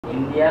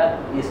India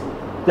is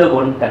the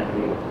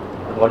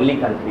only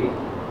country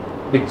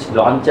which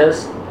launches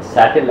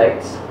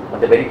satellites at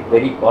the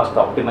very cost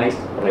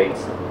optimized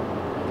rates.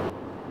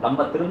 நம்ம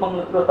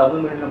திருமங்கலத்துல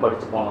Tamil medium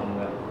படிச்சு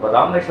போனவங்க,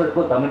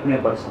 ராமேஸ்வரத்துக்கு Tamil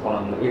medium படிச்சு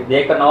போனவங்க, if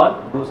they can all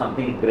do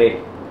something great.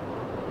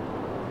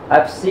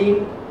 I've seen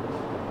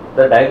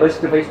the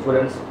diversified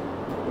students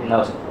in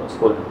our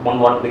school. One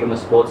wanted to become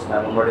a sportsman,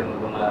 one wanted to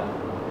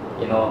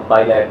become a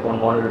pilot, one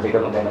wanted to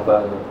become a kind of a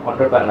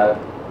entrepreneur.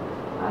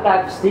 And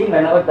I've seen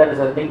whenever there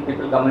is a thing,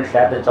 people come and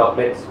share the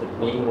chocolates with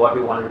me. What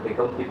you wanted to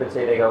become? People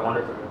say like I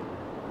wanted to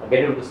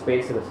get into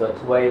space research.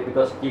 Why?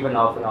 Because Stephen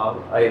Hawking.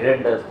 I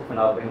read Stephen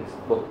Hawking's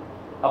book.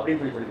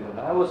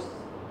 I was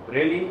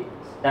really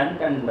stunned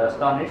and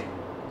astonished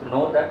to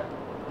know that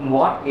in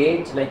what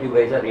age like you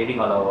guys are reading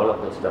all of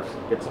those stuff.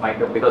 It's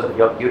because of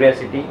your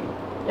curiosity,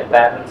 your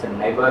parents and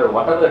neighbor,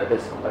 whatever it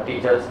is,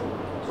 teachers.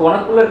 So one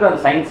of the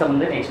science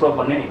something explore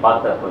panni nee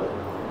paatha.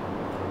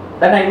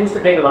 Then I used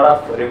to take a lot of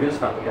reviews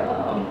from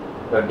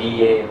the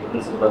DA,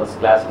 principals,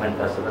 class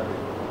mentors,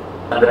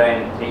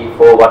 103,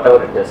 4, whatever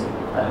it is.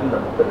 I mean the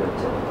book.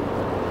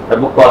 The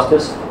book cost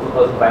is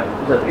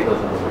 2,500 or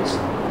 3,000 rupees.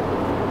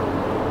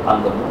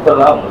 அந்த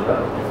புக்கெல்லாம் உங்களுக்கு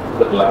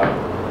கொடுக்கலாம்.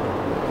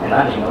 ஏன்னா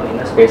நீங்கள்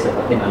இந்த ஸ்பேஸை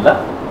பற்றி நல்லா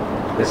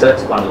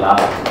ரிசர்ச்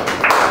பண்ணலாம்.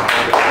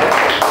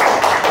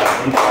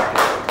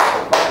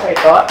 I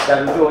thought there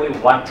will be only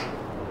one.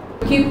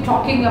 Keep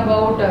talking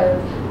about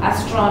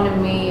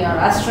astronomy or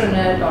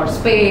astronaut or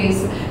space.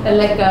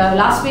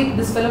 Last week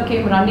this fellow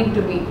came running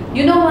to me.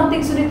 You know one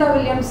thing, Sunita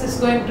Williams is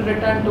going to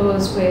return to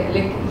space.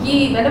 Like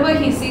whenever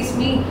he sees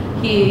me,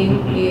 he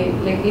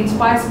like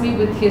inspires me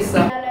with his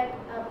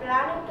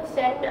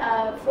send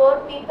 4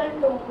 people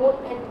to moon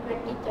in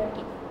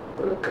 2030.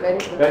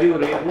 Where you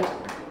read this?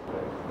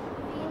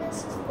 Venus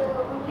is the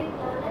only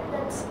planet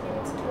that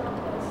spins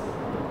clockwise.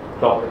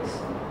 Clockwise.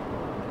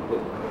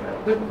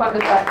 Good for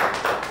the fact.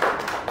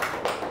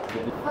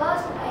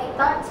 First, I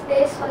thought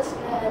space was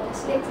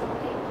just like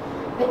something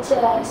which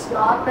is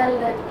normal,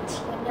 which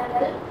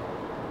general.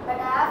 But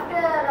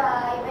after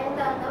I went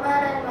to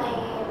Andaman and my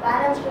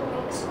parents took me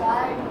to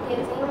start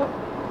gazing,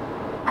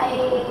 I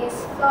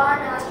saw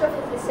an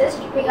astrophysicist.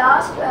 We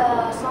asked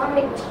so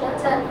many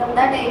questions, and from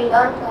that I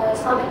learned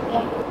so many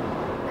things,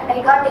 and I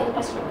got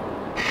interested.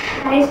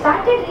 I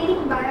started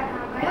reading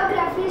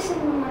biographies in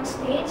one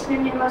stage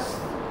when I was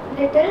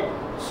little.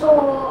 So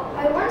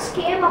I once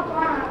came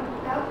upon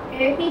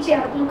APJ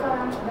Abdul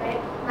Kalam's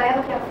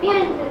biography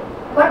and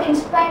got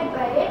inspired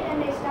by it, and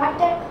I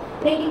started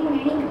reading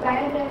many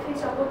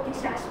biographies about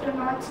these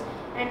astronauts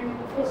and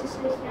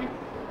physicists, and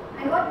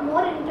I got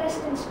more interest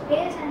in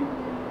space, and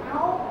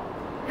now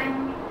I'm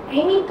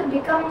aiming to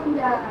become one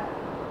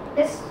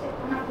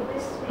of the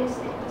best space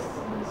scientists.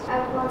 I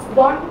was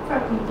born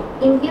from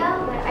India,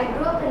 but I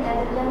grew up in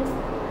Netherlands.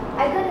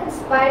 I got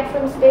inspired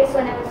from space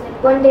when I was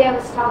one day I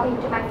was talking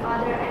to my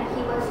father, and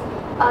he was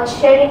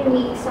sharing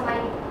me some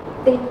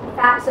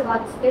facts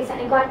about space, and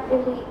it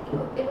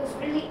was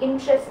really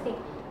interesting.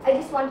 I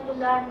just wanted to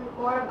learn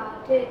more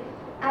about it,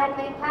 and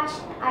my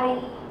passion,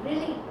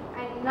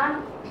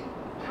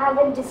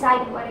 haven't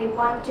decided what I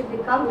want to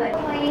become, but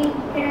my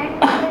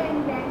grandfather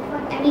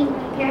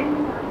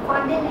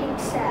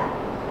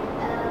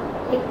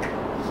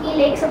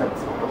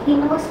he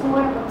knows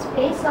more about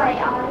space, so I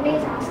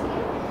always ask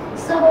him.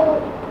 So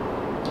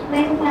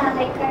when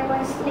I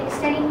was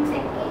studying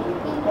second,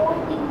 he told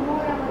me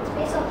more about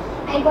space, so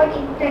I got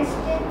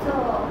interested. So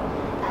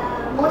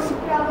most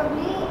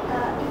probably,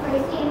 if I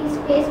see any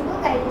space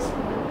book, I just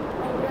read.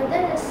 My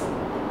brother is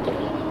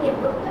reading a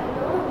book. I don't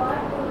know what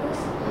book is.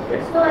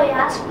 So I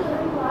asked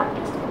him what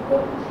is the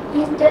book.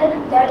 He said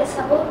that is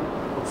about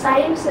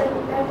science and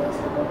that is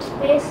about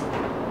space.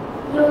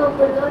 You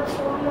will learn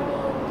so many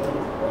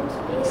things about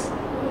space.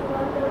 You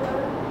want to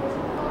learn this.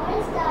 I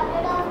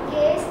started off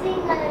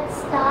gazing at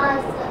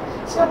stars.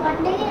 So one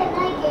day when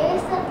I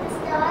gazed at the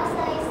stars,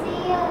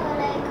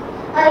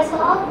 I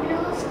saw a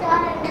blue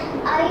star,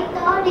 and I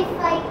thought if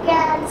I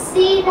can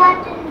see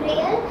that in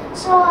real,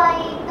 so I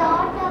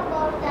thought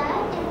about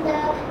that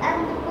and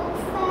the book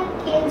fair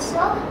came. So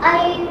I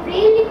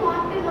really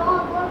want to know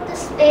about the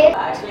space.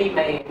 Actually,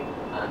 my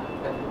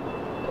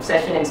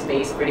obsession in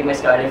space pretty much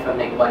started from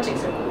watching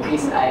some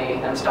movies.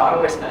 I'm a Star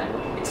Wars fan.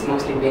 It's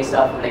mostly based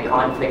off of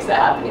conflicts that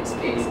happen in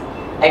space.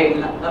 I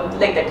love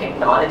the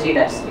technology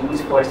that's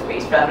used for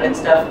space travel and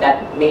stuff.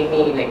 That made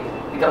me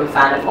become a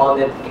fan of all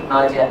the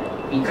technology that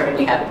we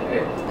currently have on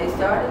Earth. I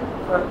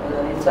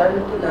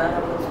started to learn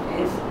about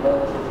space.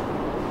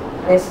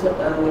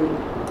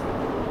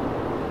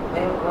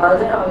 My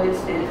mother always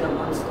says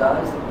about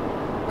stars,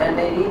 and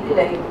I really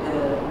liked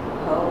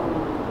how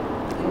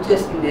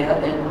interesting they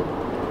are. And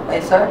I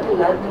started to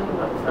learn them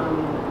from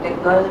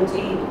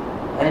technology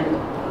and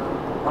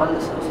all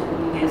the social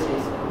media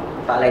sites.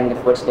 Following the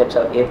footsteps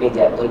of APJ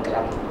Abdul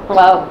Kalam.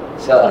 Wow.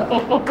 So,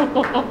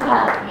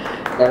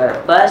 the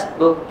first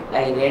book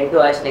I read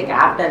was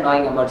after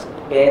knowing about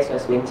space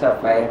was Wings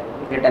of Fire,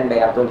 written by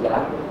Abdul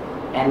Kalam.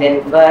 And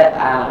then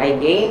I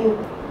gained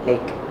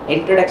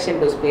introduction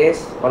to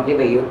space only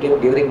by YouTube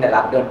during the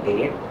lockdown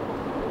period.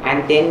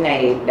 and then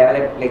I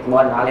developed like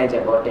more knowledge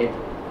about it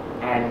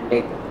and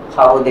like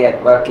how they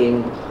are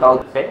working, how.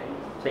 Okay.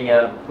 So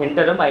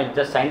interim, I'll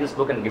just sign this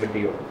book and give it to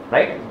you,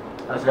 right?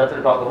 I should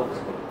also talk about this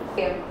book.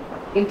 Yeah.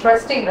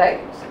 Interesting,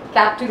 right?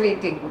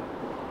 Captivating.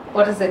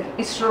 What is it?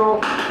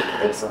 ISRO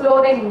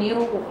exploring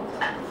new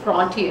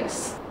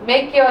frontiers.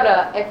 Make your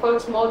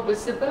efforts more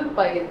visible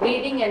by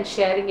reading and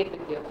sharing it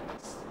with your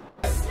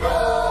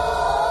friends.